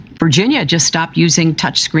Virginia just stopped using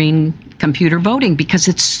touchscreen computer voting because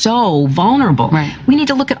it's so vulnerable. Right. We need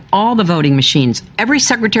to look at all the voting machines. Every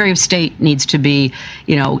Secretary of State needs to be,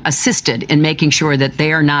 assisted in making sure that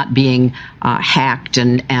they are not being hacked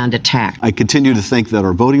and attacked. I continue to think that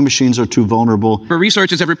our voting machines are too vulnerable. But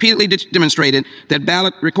researchers have repeatedly demonstrated that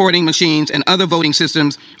ballot recording machines and other voting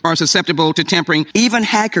systems are susceptible to tampering. Even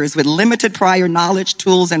hackers with limited prior knowledge,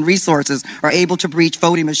 tools, and resources are able to breach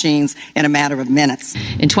voting machines in a matter of minutes.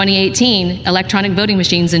 In 2018, electronic voting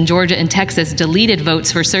machines in Georgia and Texas deleted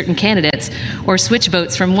votes for certain candidates or switched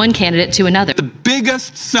votes from one candidate to another. The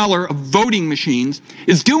biggest seller of voting machines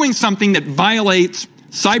is doing something that violates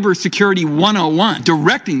Cybersecurity 101,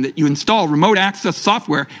 directing that you install remote access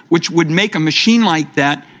software, which would make a machine like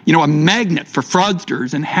that, a magnet for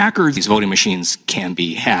fraudsters and hackers. These voting machines can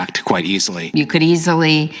be hacked quite easily. You could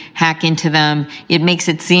easily hack into them. It makes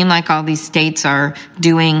it seem like all these states are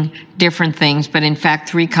doing different things, but in fact,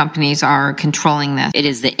 3 companies are controlling this. It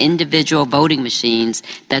is the individual voting machines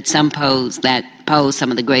that pose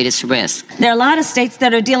some of the greatest risk. There are a lot of states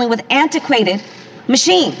that are dealing with antiquated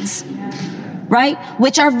machines, right,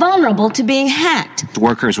 which are vulnerable to being hacked.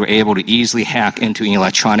 Workers were able to easily hack into an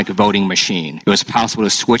electronic voting machine. It was possible to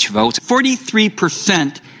switch votes.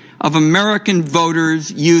 43% of American voters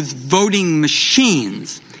use voting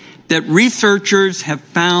machines that researchers have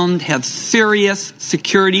found have serious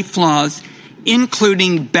security flaws,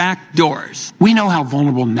 including backdoors. We know how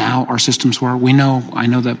vulnerable now our systems were. I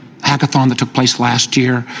know the hackathon that took place last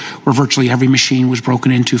year, where virtually every machine was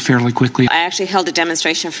broken into fairly quickly. I actually held a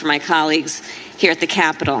demonstration for my colleagues here at the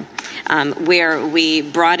Capitol, where we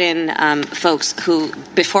brought in folks who,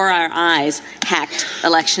 before our eyes, hacked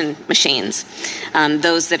election machines,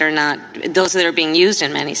 those that are being used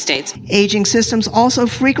in many states. Aging systems also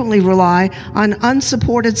frequently rely on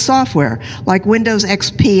unsupported software like Windows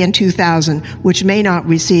XP in 2000, which may not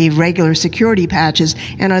receive regular security patches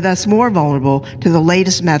and are thus more vulnerable to the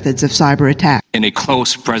latest methods of cyber attack. In a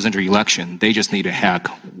close presidential election, they just need to hack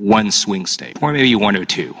one swing state, or maybe 1 or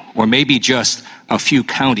 2, or maybe just a few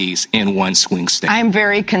counties in one swing state. I'm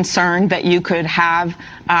very concerned that you could have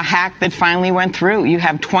a hack that finally went through. You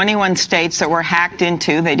have 21 states that were hacked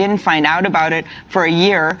into. They didn't find out about it for a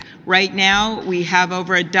year. Right now, we have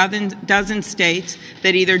over a dozen states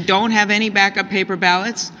that either don't have any backup paper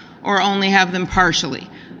ballots or only have them partially.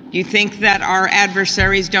 You think that our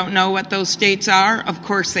adversaries don't know what those states are? Of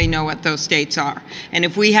course they know what those states are. And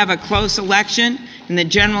if we have a close election, in the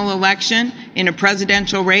general election, in a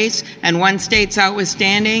presidential race, and one state's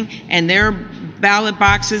outstanding, and their ballot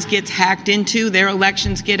boxes gets hacked into, their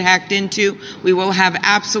elections get hacked into, we will have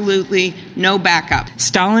absolutely no backup.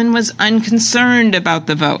 Stalin was unconcerned about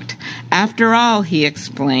the vote. After all, he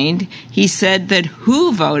explained, he said that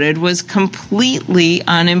who voted was completely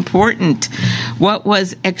unimportant. What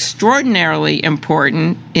was extraordinarily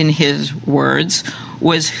important, in his words,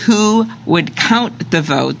 was who would count the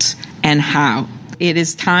votes and how. It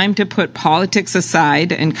is time to put politics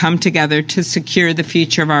aside and come together to secure the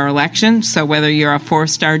future of our election. So whether you're a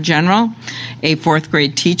 4-star general, a 4th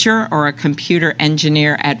grade teacher, or a computer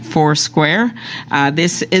engineer at Foursquare,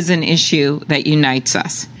 this is an issue that unites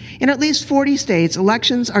us. In at least 40 states,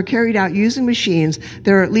 elections are carried out using machines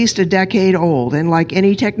that are at least a decade old, and like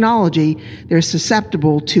any technology, they're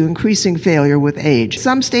susceptible to increasing failure with age.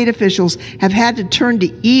 Some state officials have had to turn to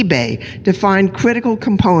eBay to find critical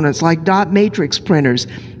components like dot matrix printers,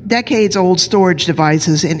 decades-old storage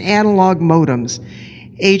devices, and analog modems.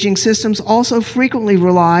 Aging systems also frequently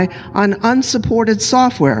rely on unsupported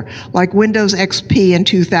software like Windows XP in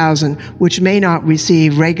 2000, which may not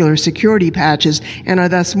receive regular security patches and are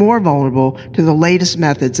thus more vulnerable to the latest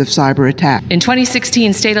methods of cyber attack. In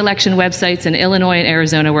 2016, state election websites in Illinois and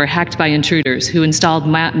Arizona were hacked by intruders who installed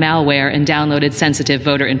malware and downloaded sensitive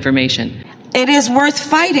voter information. It is worth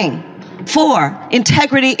fighting for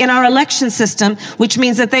integrity in our election system, which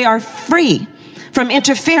means that they are free from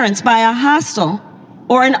interference by a hostile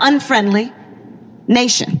or an unfriendly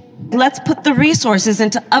nation. Let's put the resources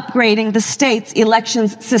into upgrading the state's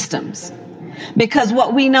elections systems. Because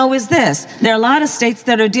what we know is this: there are a lot of states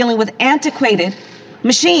that are dealing with antiquated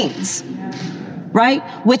machines, right,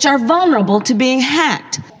 which are vulnerable to being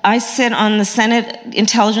hacked. I sit on the Senate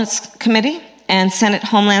Intelligence Committee and Senate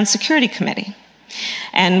Homeland Security Committee.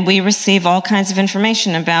 And we receive all kinds of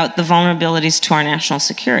information about the vulnerabilities to our national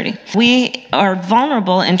security. We are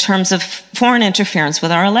vulnerable in terms of foreign interference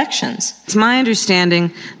with our elections. It's my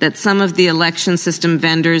understanding that some of the election system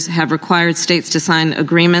vendors have required states to sign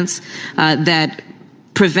agreements that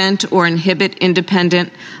prevent or inhibit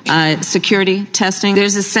independent security testing.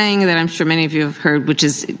 There's a saying that I'm sure many of you have heard, which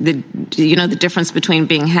is the difference between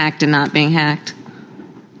being hacked and not being hacked.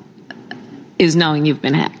 is knowing you've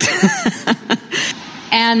been hacked.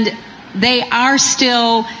 And they are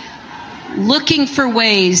still looking for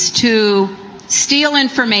ways to steal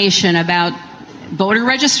information about voter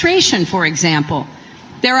registration, for example.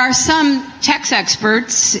 There are some tax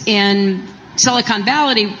experts in Silicon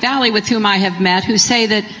Valley with whom I have met who say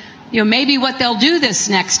that, maybe what they'll do this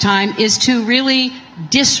next time is to really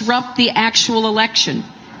disrupt the actual election.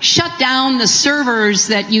 Shut down the servers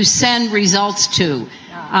that you send results to.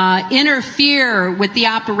 Interfere with the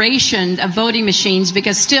operation of voting machines,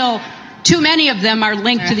 because still too many of them are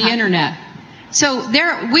linked to the internet. So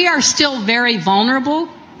we are still very vulnerable.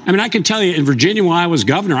 I mean, I can tell you, in Virginia, when I was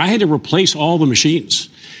governor, I had to replace all the machines.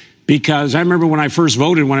 Because I remember when I first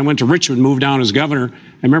voted, when I went to Richmond, moved down as governor,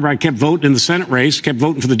 I remember I kept voting in the Senate race, kept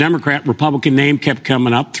voting for the Democrat, Republican name kept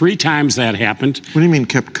coming up. 3 times that happened. What do you mean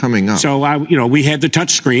kept coming up? So, we had the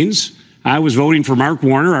touch screens. I was voting for Mark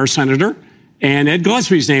Warner, our senator, and Ed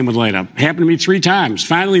Gillespie's name would light up. Happened to me 3 times.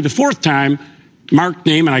 Finally, the 4th time, Mark's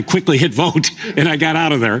name, and I quickly hit vote, and I got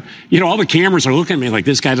out of there. All the cameras are looking at me like,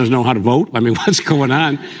 this guy doesn't know how to vote. I mean, what's going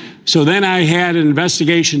on? So then I had an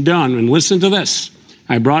investigation done, and listen to this.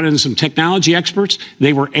 I brought in some technology experts.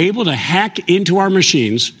 They were able to hack into our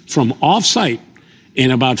machines from off-site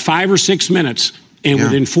in about 5 or 6 minutes. And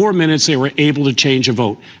within 4 minutes, they were able to change a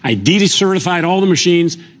vote. I decertified all the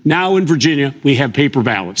machines. Now in Virginia, we have paper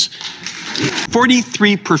ballots.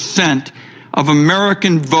 43% of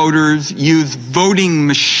American voters use voting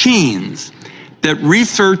machines that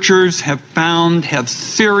researchers have found have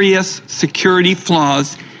serious security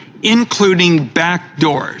flaws, including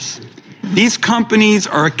backdoors. These companies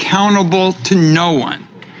are accountable to no one.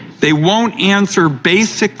 They won't answer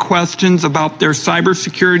basic questions about their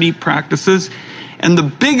cybersecurity practices, and the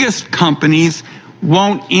biggest companies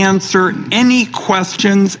won't answer any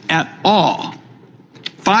questions at all.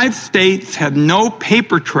 5 states have no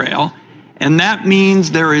paper trail, and that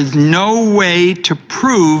means there is no way to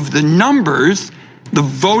prove the numbers the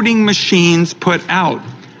voting machines put out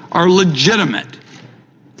are legitimate.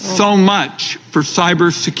 So much for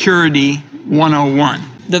Cybersecurity 101.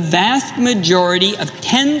 The vast majority of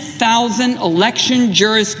 10,000 election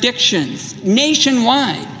jurisdictions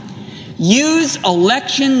nationwide use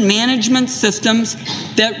election management systems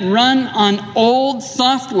that run on old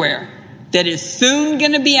software that is soon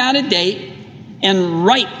going to be out of date and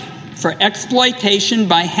ripe for exploitation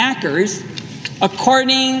by hackers,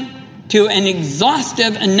 according to an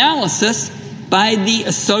exhaustive analysis by the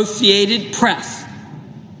Associated Press.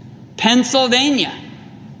 Pennsylvania,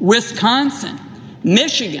 Wisconsin,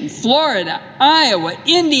 Michigan, Florida, Iowa,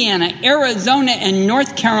 Indiana, Arizona, and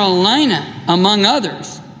North Carolina, among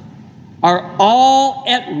others, are all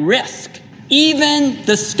at risk. Even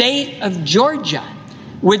the state of Georgia,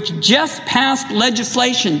 which just passed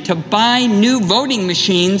legislation to buy new voting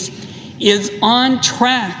machines, is on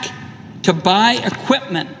track to buy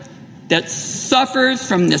equipment that suffers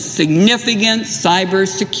from this significant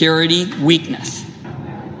cybersecurity weakness.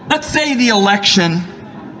 Let's say the election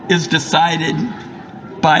is decided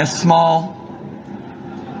by a small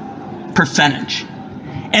percentage,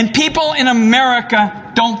 and people in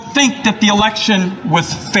America don't think that the election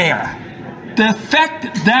was fair. The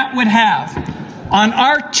effect that would have on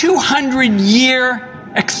our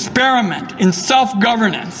 200-year experiment in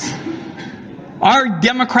self-governance, our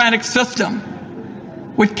democratic system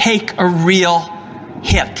would take a real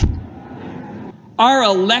hit. Our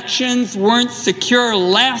elections weren't secure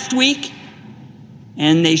last week,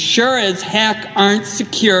 and they sure as heck aren't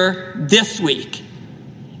secure this week.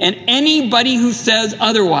 And anybody who says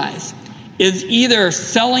otherwise is either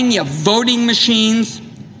selling you voting machines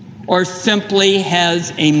or simply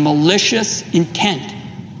has a malicious intent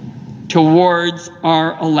towards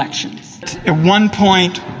our elections. At one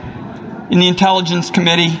point in the Intelligence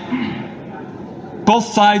Committee, both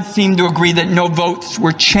sides seemed to agree that no votes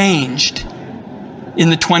were changed in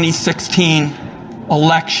the 2016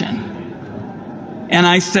 election. And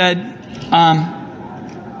I said,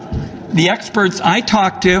 the experts I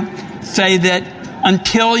talked to say that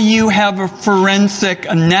until you have a forensic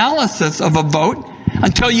analysis of a vote,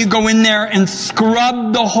 until you go in there and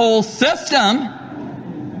scrub the whole system,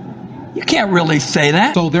 you can't really say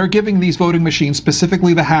that. So they're giving these voting machines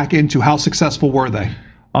specifically the hack into. How successful were they?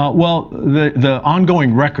 Well, the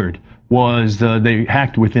ongoing record was they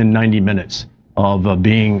hacked within 90 minutes of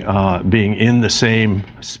being in the same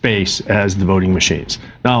space as the voting machines.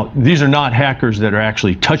 Now, these are not hackers that are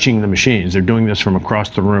actually touching the machines. They're doing this from across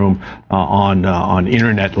the room on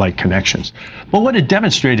internet-like connections. But what it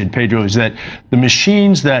demonstrated, Pedro, is that the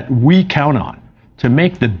machines that we count on to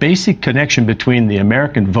make the basic connection between the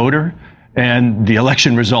American voter and the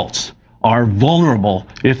election results are vulnerable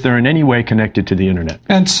if they're in any way connected to the internet.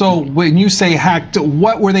 And so when you say hacked,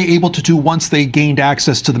 what were they able to do once they gained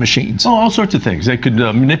access to the machines? Oh, all sorts of things. They could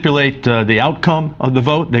manipulate the outcome of the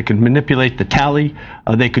vote. They could manipulate the tally.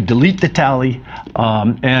 They could delete the tally.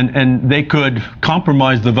 And they could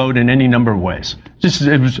compromise the vote in any number of ways.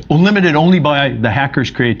 It was limited only by the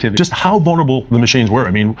hackers' creativity. Just how vulnerable the machines were.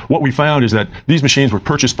 I mean, what we found is that these machines were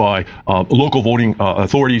purchased by local voting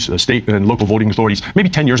authorities, state and local voting authorities, maybe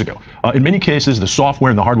 10 years ago. In many cases, the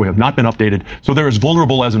software and the hardware have not been updated, so they're as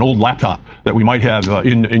vulnerable as an old laptop that we might have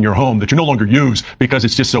in your home that you no longer use because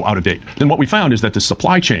it's just so out of date. Then what we found is that the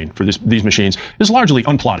supply chain for these machines is largely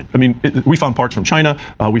unplotted. I mean, we found parts from China,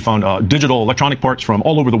 we found digital electronic parts from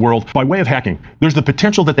all over the world. By way of hacking, there's the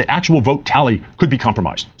potential that the actual vote tally could be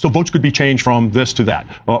compromised. So votes could be changed from this to that,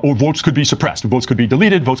 or votes could be suppressed, votes could be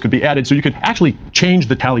deleted, votes could be added, so you could actually change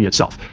the tally itself.